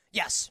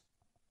 Yes.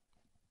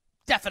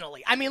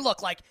 Definitely. I mean,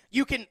 look, like,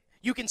 you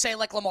can say,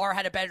 like, Lamar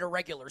had a better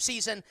regular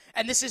season,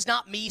 and this is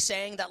not me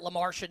saying that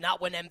Lamar should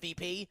not win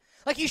MVP.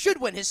 Like, he should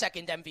win his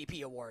second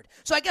MVP award.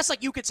 So I guess,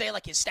 like, you could say,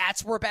 like, his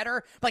stats were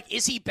better. But, like,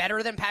 is he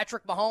better than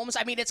Patrick Mahomes?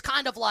 I mean, it's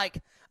kind of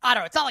like, I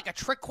don't know, it's not like a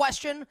trick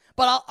question,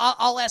 but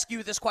I'll ask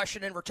you this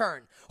question in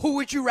return. Who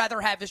would you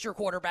rather have as your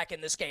quarterback in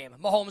this game,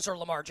 Mahomes or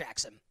Lamar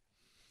Jackson?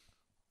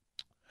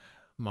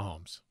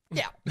 Mahomes.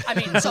 Yeah, I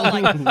mean,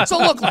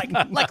 look,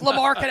 like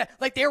Lamar could,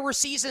 like, there were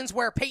seasons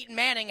where Peyton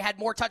Manning had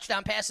more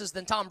touchdown passes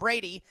than Tom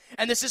Brady,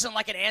 and this isn't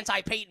like an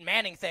anti-Peyton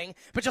Manning thing,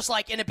 but just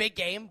like in a big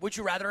game, would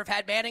you rather have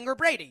had Manning or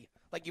Brady?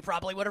 Like, you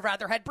probably would have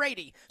rather had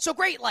Brady. So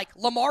great, like,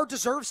 Lamar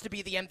deserves to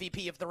be the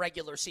MVP of the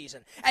regular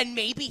season, and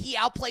maybe he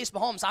outplays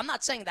Mahomes. I'm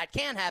not saying that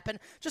can happen,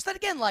 just that,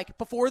 again, like,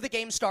 before the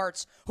game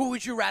starts, who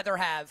would you rather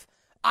have?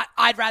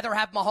 I'd rather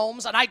have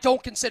Mahomes, and I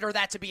don't consider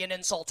that to be an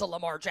insult to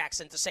Lamar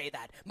Jackson to say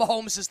that.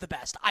 Mahomes is the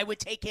best. I would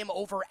take him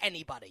over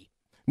anybody.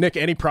 Nick,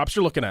 any props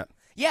you're looking at?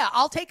 Yeah,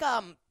 I'll take,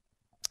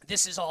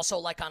 this is also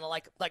like kind of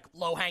like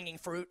low-hanging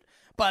fruit,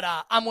 but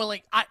I'm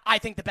willing, I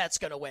think the bet's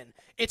going to win.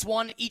 It's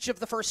won each of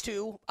the first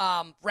 2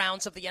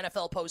 rounds of the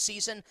NFL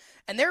postseason,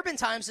 and there have been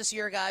times this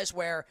year, guys,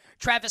 where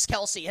Travis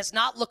Kelce has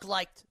not looked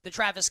like the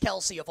Travis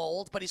Kelce of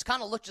old, but he's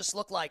kind of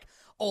looked like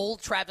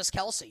old Travis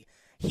Kelce.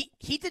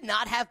 He did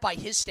not have, by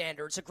his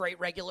standards, a great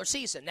regular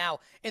season. Now,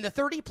 in the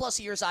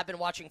 30-plus years I've been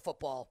watching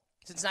football,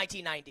 since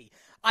 1990,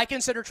 I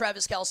consider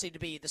Travis Kelce to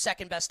be the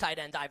second-best tight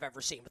end I've ever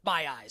seen, with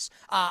my eyes.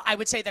 I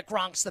would say that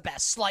Gronk's the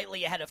best,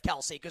 slightly ahead of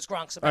Kelce, because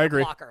Gronk's a better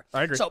blocker.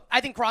 I agree. So I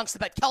think Gronk's the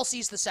best.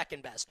 Kelce's the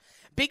second best.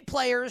 Big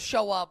players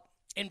show up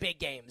in big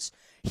games.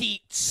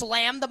 He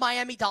slammed the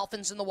Miami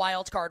Dolphins in the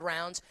wild card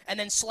rounds and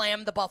then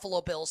slammed the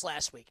Buffalo Bills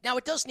last week. Now,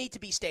 it does need to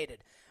be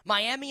stated,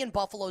 Miami and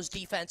Buffalo's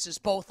defense is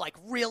both like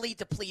really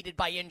depleted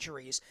by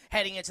injuries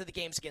heading into the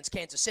games against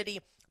Kansas City.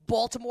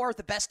 Baltimore,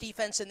 the best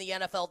defense in the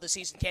NFL this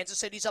season. Kansas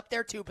City's up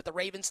there too, but the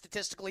Ravens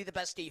statistically the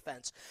best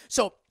defense.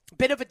 So,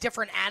 bit of a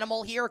different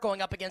animal here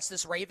going up against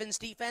this Ravens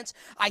defense.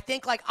 I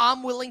think, like,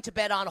 I'm willing to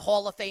bet on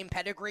Hall of Fame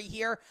pedigree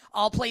here.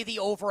 I'll play the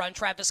over on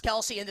Travis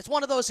Kelce, and it's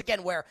one of those,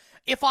 again, where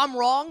if I'm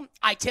wrong,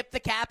 I tip the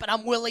cap, and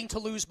I'm willing to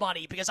lose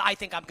money because I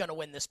think I'm going to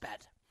win this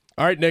bet.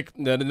 All right, Nick,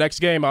 the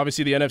next game,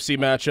 obviously the NFC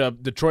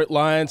matchup, Detroit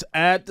Lions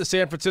at the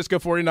San Francisco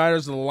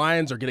 49ers. The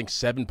Lions are getting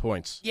 7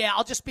 points. Yeah,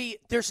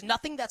 there's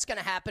nothing that's going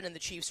to happen in the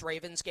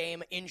Chiefs-Ravens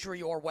game,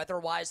 injury or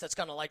weather-wise, that's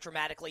going to, like,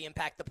 dramatically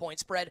impact the point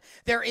spread.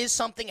 There is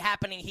something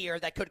happening here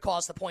that could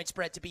cause the point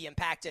spread to be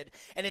impacted,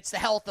 and it's the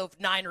health of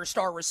Niners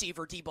star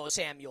receiver Deebo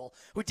Samuel,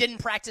 who didn't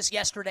practice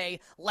yesterday,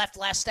 left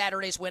last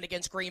Saturday's win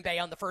against Green Bay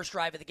on the first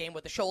drive of the game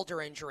with a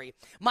shoulder injury.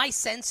 My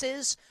sense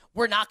is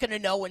we're not going to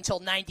know until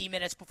 90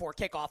 minutes before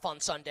kickoff on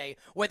Sunday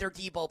whether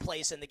Deebo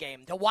plays in the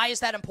game. Now, why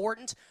is that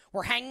important?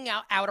 We're hanging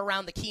out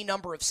around the key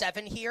number of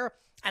 7 here,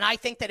 and I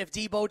think that if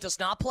Deebo does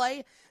not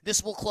play,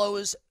 this will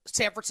close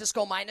San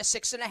Francisco minus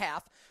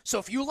 6.5. So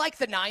if you like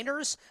the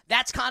Niners,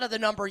 that's kind of the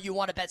number you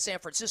want to bet San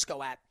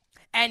Francisco at.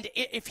 And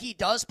if he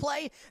does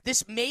play,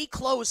 this may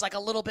close like a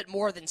little bit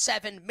more than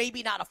 7,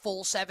 maybe not a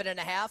full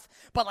 7.5,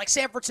 but like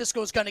San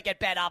Francisco is going to get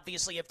bet,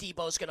 obviously, if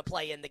Deebo's going to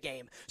play in the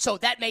game. So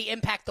that may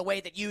impact the way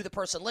that you, the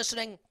person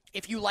listening,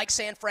 if you like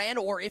San Fran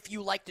or if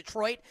you like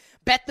Detroit,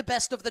 bet the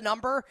best of the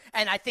number.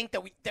 And I think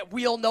that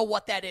we'll know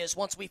what that is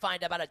once we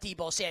find out about a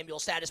Deebo Samuel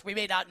status. We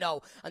may not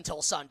know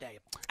until Sunday.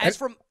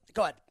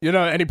 Go ahead. You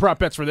know, any prop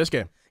bets for this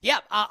game? Yeah,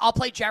 I'll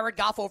play Jared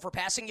Goff over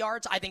passing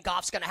yards. I think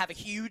Goff's going to have a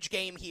huge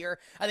game here.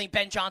 I think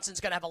Ben Johnson's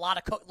going to have a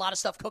lot of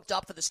stuff cooked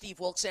up for the Steve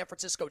Wilkes San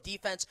Francisco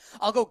defense.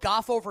 I'll go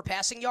Goff over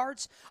passing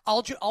yards.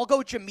 I'll go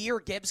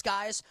Jahmyr Gibbs,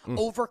 guys,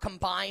 over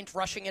combined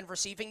rushing and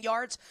receiving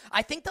yards.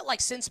 I think that, like,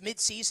 since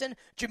midseason,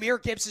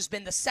 Jahmyr Gibbs has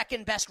been the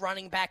second best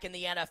running back in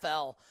the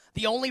NFL.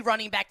 The only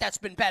running back that's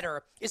been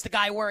better is the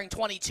guy wearing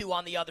 22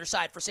 on the other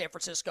side for San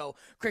Francisco,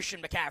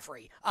 Christian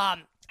McCaffrey.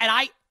 And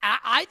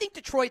I think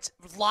Detroit's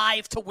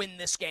live to win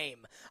this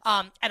game.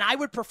 And I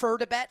would prefer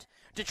to bet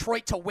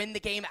Detroit to win the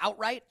game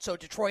outright, so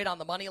Detroit on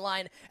the money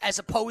line, as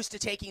opposed to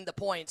taking the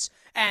points.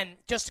 And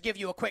just to give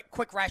you a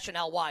quick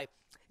rationale why.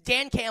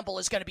 Dan Campbell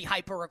is going to be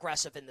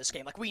hyper-aggressive in this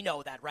game. Like, we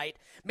know that, right?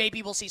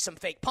 Maybe we'll see some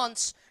fake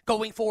punts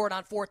going forward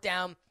on 4th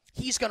down.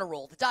 he's going to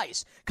roll the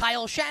dice.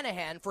 Kyle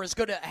Shanahan, for as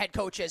good a head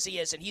coach as he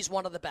is, and he's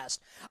one of the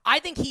best, I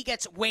think he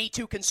gets way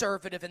too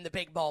conservative in the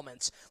big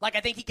moments. Like, I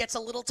think he gets a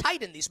little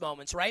tight in these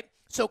moments, right?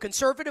 So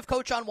conservative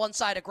coach on one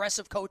side,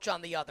 aggressive coach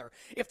on the other.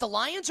 If the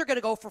Lions are going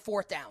to go for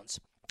fourth downs,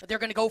 they're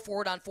going to go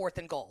for it on 4th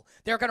and goal.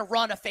 They're going to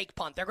run a fake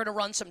punt. They're going to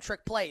run some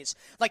trick plays.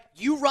 Like,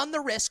 you run the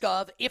risk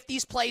of, if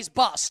these plays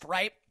bust,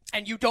 right,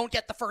 and you don't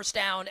get the first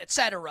down,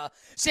 etc.,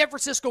 San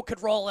Francisco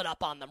could roll it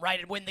up on them, right,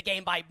 and win the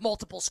game by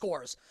multiple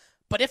scores.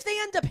 But if they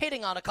end up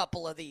hitting on a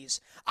couple of these,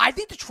 I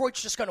think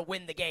Detroit's just going to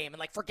win the game and,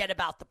 like, forget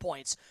about the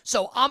points.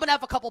 So I'm going to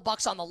have a couple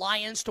bucks on the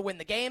Lions to win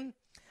the game.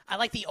 I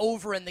like the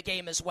over in the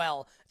game as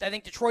well. I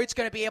think Detroit's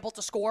going to be able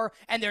to score,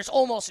 and there's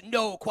almost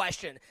no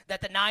question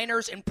that the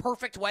Niners, in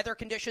perfect weather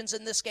conditions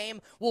in this game,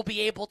 will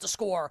be able to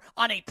score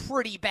on a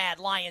pretty bad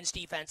Lions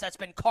defense that's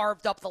been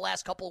carved up the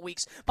last couple of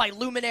weeks by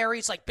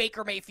luminaries like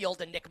Baker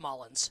Mayfield and Nick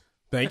Mullins.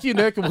 Thank you,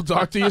 Nick, and we'll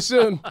talk to you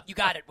soon. You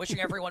got it. Wishing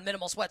everyone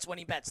minimal sweats,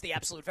 winning bets. The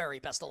absolute very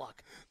best of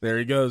luck. There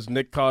he goes,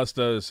 Nick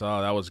Kostos.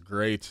 Oh, that was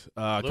great.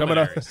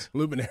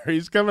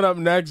 Luminaries. Coming up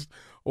next,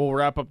 we'll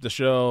wrap up the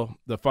show.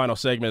 The final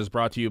segment is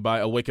brought to you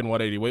by Awaken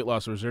 180 Weight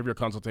Loss. Reserve your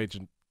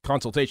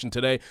consultation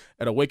today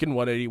at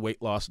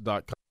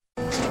awaken180weightloss.com.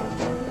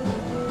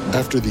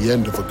 After the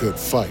end of a good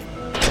fight,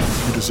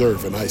 you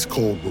deserve an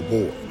ice-cold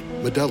reward.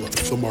 Modelo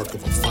is the mark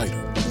of a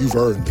fighter. You've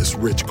earned this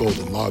rich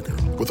golden lager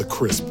with a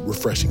crisp,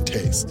 refreshing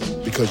taste.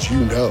 Because you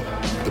know,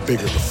 the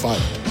bigger the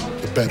fight,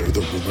 the better the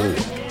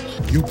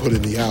reward. You put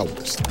in the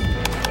hours,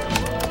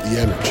 the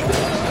energy,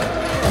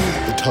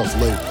 the tough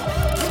labor.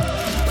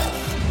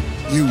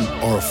 You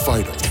are a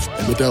fighter,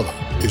 and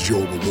Modelo is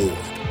your reward.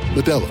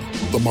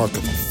 Modelo, the mark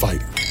of a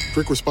fighter.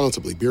 Drink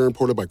responsibly. Beer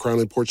imported by Crown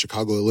Imports,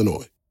 Chicago,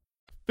 Illinois.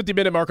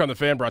 50-minute mark on the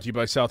Fan brought to you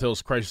by South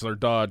Hills Chrysler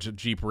Dodge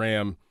Jeep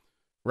Ram.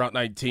 Route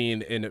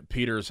 19 in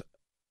Peters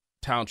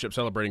Township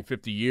celebrating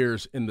 50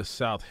 years in the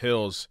South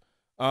Hills.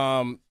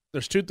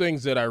 There's two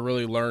things that I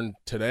really learned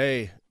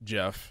today,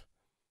 Jeff.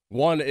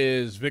 One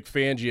is Vic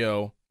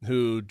Fangio,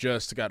 who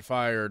just got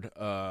fired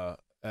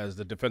as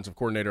the defensive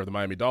coordinator of the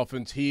Miami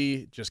Dolphins.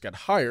 He just got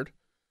hired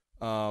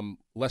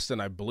less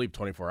than, I believe,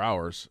 24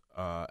 hours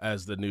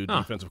as the new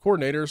defensive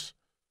coordinator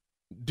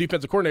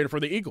for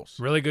the Eagles.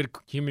 Really good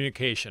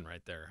communication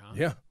right there, huh?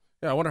 Yeah.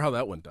 Yeah, I wonder how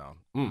that went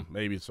down.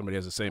 Maybe somebody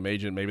has the same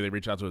agent. Maybe they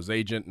reach out to his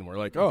agent and we're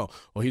like, oh,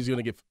 well, he's going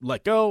to get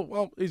let go.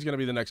 Well, he's going to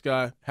be the next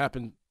guy.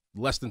 Happened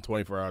less than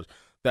 24 hours.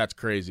 That's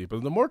crazy.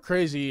 But the more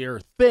crazier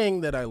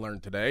thing that I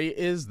learned today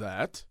is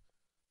that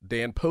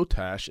Dan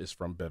Potash is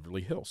from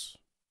Beverly Hills.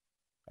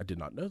 I did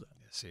not know that.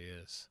 Yes, he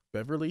is.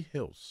 Beverly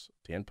Hills,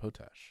 Dan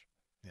Potash.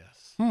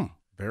 Yes.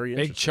 Very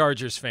interesting. Big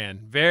Chargers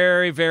fan.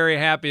 Very, very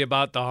happy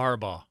about the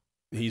Harbaugh.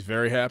 He's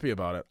very happy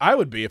about it. I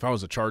would be if I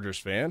was a Chargers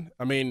fan.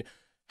 I mean,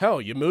 hell,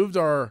 you moved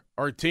our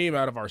team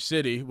out of our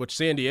city, which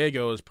San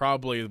Diego is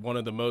probably one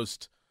of the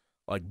most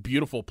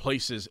beautiful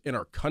places in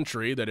our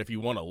country that if you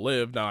want to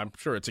live. Now, I'm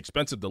sure it's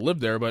expensive to live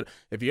there, but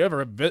if you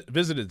ever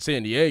visited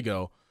San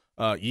Diego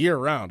year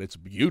round, it's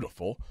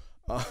beautiful.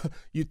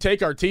 You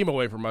take our team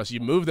away from us,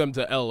 you move them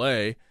to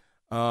L.A.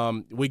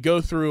 We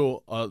go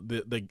through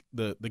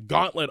the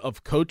gauntlet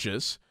of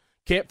coaches,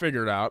 can't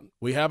figure it out.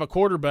 We have a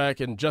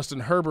quarterback in Justin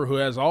Herbert who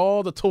has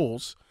all the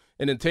tools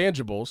and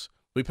intangibles.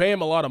 We pay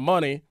him a lot of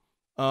money.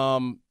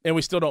 And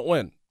we still don't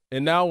win.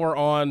 And now we're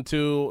on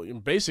to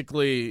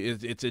basically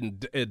it's in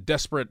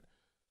desperate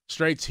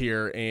straits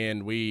here,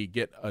 and we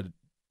get a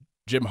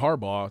Jim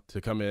Harbaugh to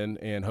come in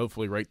and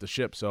hopefully right the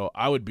ship. So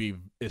I would be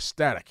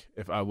ecstatic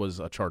if I was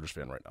a Chargers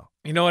fan right now.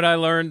 You know what I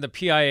learned? The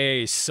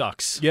PIA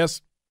sucks.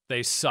 Yes.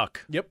 They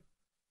suck. Yep.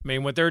 I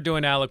mean, what they're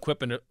doing to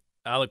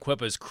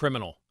Aliquippa is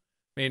criminal.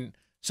 I mean,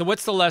 so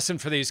what's the lesson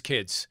for these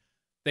kids?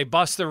 They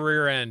bust the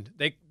rear end.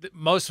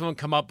 Most of them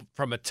come up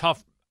from a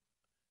tough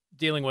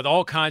dealing with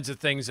all kinds of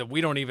things that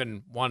we don't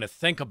even want to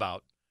think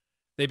about.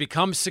 They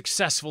become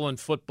successful in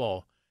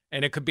football,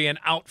 and it could be an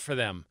out for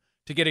them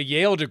to get a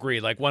Yale degree,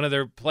 like one of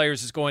their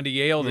players is going to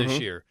Yale this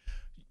year.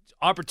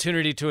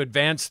 Opportunity to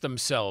advance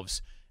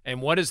themselves.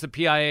 And what does the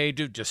PIA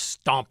do? Just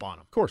stomp on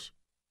them. Of course.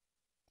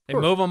 They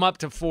move them up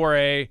to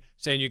 4A,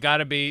 saying you got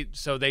to be,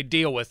 so they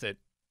deal with it.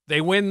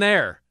 They win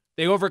there.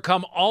 They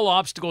overcome all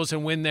obstacles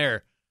and win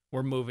there.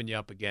 We're moving you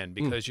up again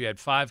because you had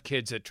 5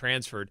 kids that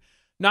transferred.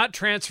 Not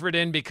transferred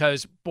in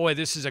because, boy,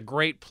 this is a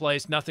great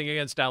place, nothing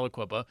against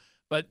Aliquippa,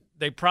 but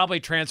they probably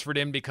transferred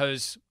in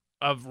because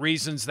of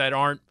reasons that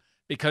aren't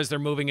because they're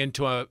moving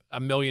into a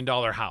 $1 million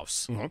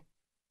house.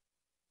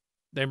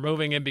 They're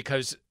moving in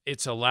because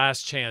it's a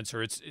last chance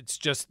or it's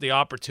just the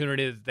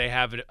opportunity that they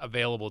have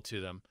available to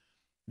them.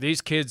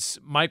 These kids,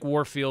 Mike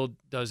Warfield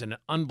does an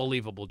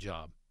unbelievable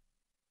job.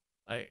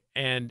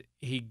 And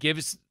he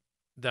gives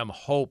them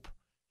hope.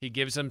 He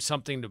gives them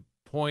something to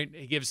point.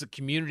 He gives the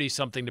community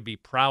something to be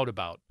proud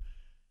about.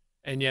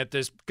 And yet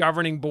this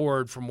governing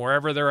board from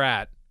wherever they're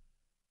at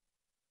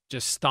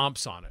just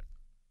stomps on it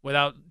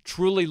without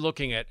truly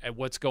looking at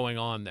what's going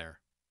on there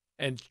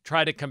and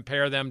try to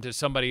compare them to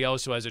somebody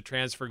else who has a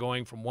transfer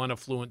going from one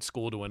affluent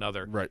school to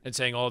another and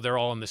saying, oh, they're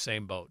all in the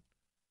same boat.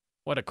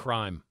 What a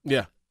crime.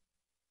 Yeah.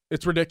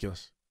 It's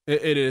ridiculous.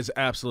 It is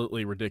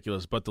absolutely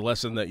ridiculous. But the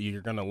lesson that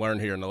you're going to learn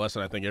here, and the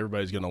lesson I think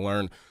everybody's going to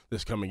learn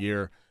this coming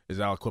year, is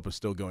Aliquippa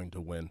still going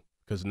to win,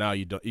 because now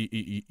you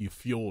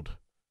fueled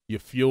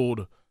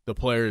the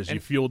players, you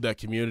fueled that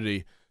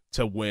community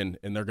to win,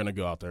 and they're going to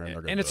go out there and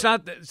they're going to. And it's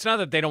not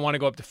that they don't want to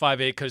go up to 5A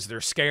because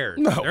they're scared.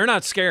 No, they're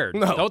not scared.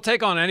 No, they'll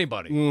take on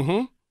anybody.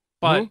 Mm-hmm.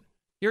 But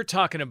you're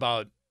talking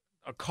about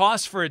a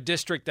cost for a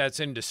district that's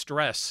in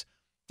distress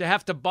to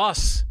have to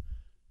bus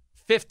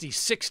 50,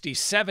 60,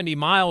 70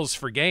 miles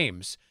for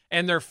games,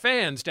 and their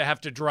fans to have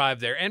to drive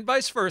there, and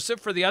vice versa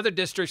for the other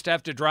districts to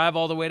have to drive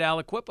all the way to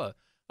Aliquippa.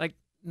 Like,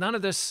 none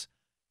of this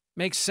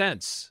makes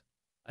sense.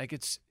 Like,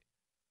 it's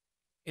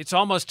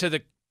almost to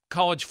the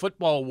college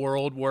football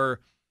world where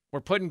we're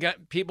putting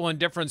people in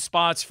different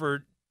spots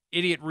for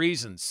idiot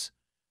reasons.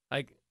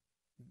 Like,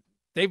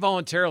 they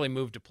voluntarily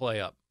moved to play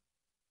up.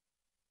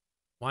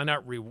 Why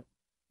not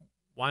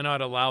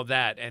allow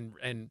that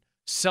and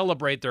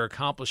celebrate their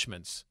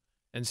accomplishments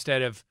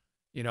instead of,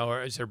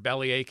 or is their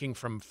belly aching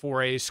from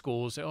 4A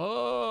schools?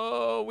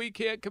 Oh, we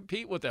can't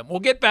compete with them. We'll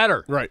get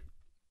better. Right.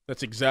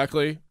 That's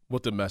exactly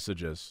what the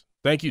message is.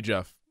 Thank you,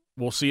 Jeff.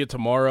 We'll see you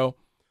tomorrow.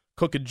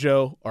 Cook and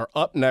Joe are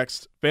up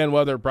next. Fan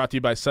Weather brought to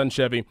you by Sun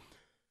Chevy.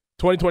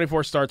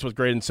 2024 starts with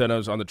great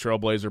incentives on the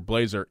Trailblazer,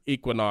 Blazer,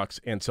 Equinox,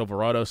 and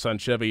Silverado.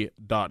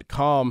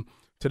 SunChevy.com.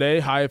 Today,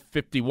 high of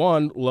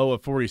 51, low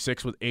of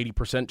 46 with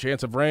 80%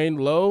 chance of rain.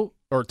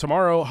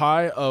 Tomorrow,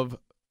 high of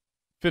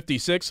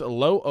 56, a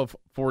low of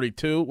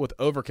 42 with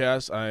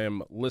overcast. I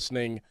am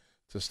listening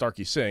to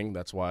Starkey sing.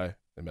 That's why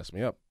they messed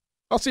me up.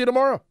 I'll see you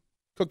tomorrow.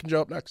 Cook and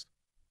Joe up next.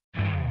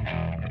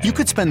 You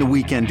could spend the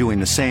weekend doing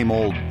the same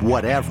old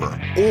whatever,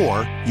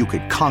 or you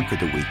could conquer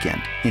the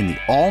weekend in the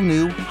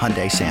all-new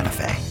Hyundai Santa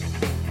Fe.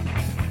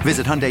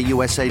 Visit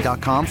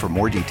HyundaiUSA.com for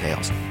more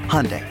details.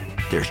 Hyundai,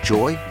 there's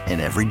joy in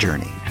every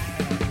journey.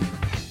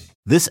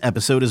 This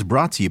episode is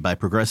brought to you by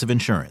Progressive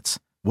Insurance.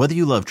 Whether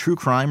you love true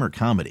crime or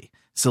comedy,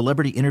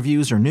 celebrity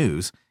interviews or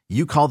news,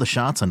 you call the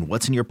shots on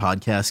what's in your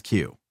podcast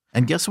queue.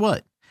 And guess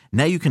what?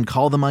 Now you can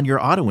call them on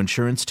your auto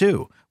insurance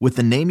too, with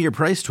the Name Your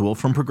Price tool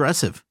from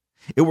Progressive.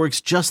 It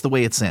works just the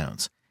way it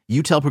sounds.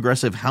 You tell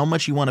Progressive how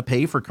much you want to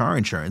pay for car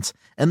insurance,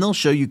 and they'll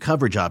show you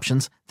coverage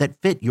options that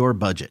fit your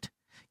budget.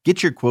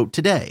 Get your quote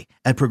today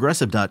at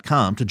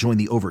Progressive.com to join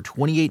the over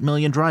 28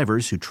 million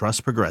drivers who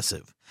trust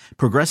Progressive.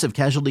 Progressive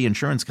Casualty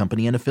Insurance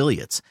Company and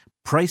Affiliates.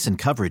 Price and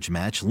coverage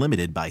match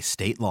limited by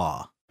state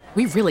law.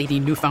 We really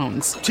need new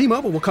phones.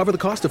 T-Mobile will cover the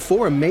cost of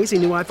 4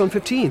 amazing new iPhone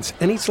 15s,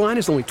 and each line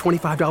is only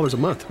 $25 a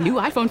month. New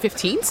iPhone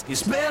 15s?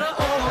 It's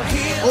better over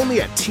here.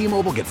 Only at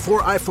T-Mobile, get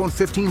 4 iPhone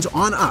 15s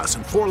on us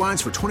and 4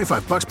 lines for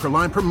 $25 per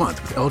line per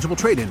month with eligible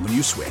trade-in when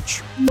you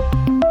switch.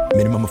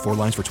 Minimum of 4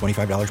 lines for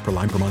 $25 per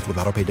line per month with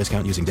autopay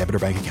discount using debit or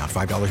bank account.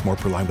 $5 more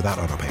per line without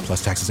autopay,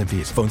 plus taxes and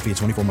fees. Phone fee at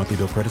 24 monthly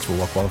bill credits for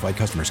well-qualified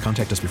customers.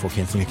 Contact us before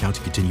canceling account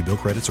to continue bill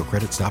credits or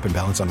credit stop and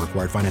balance on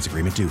required finance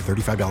agreement due.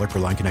 $35 per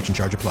line connection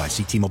charge applies.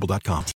 See T-Mobile.com.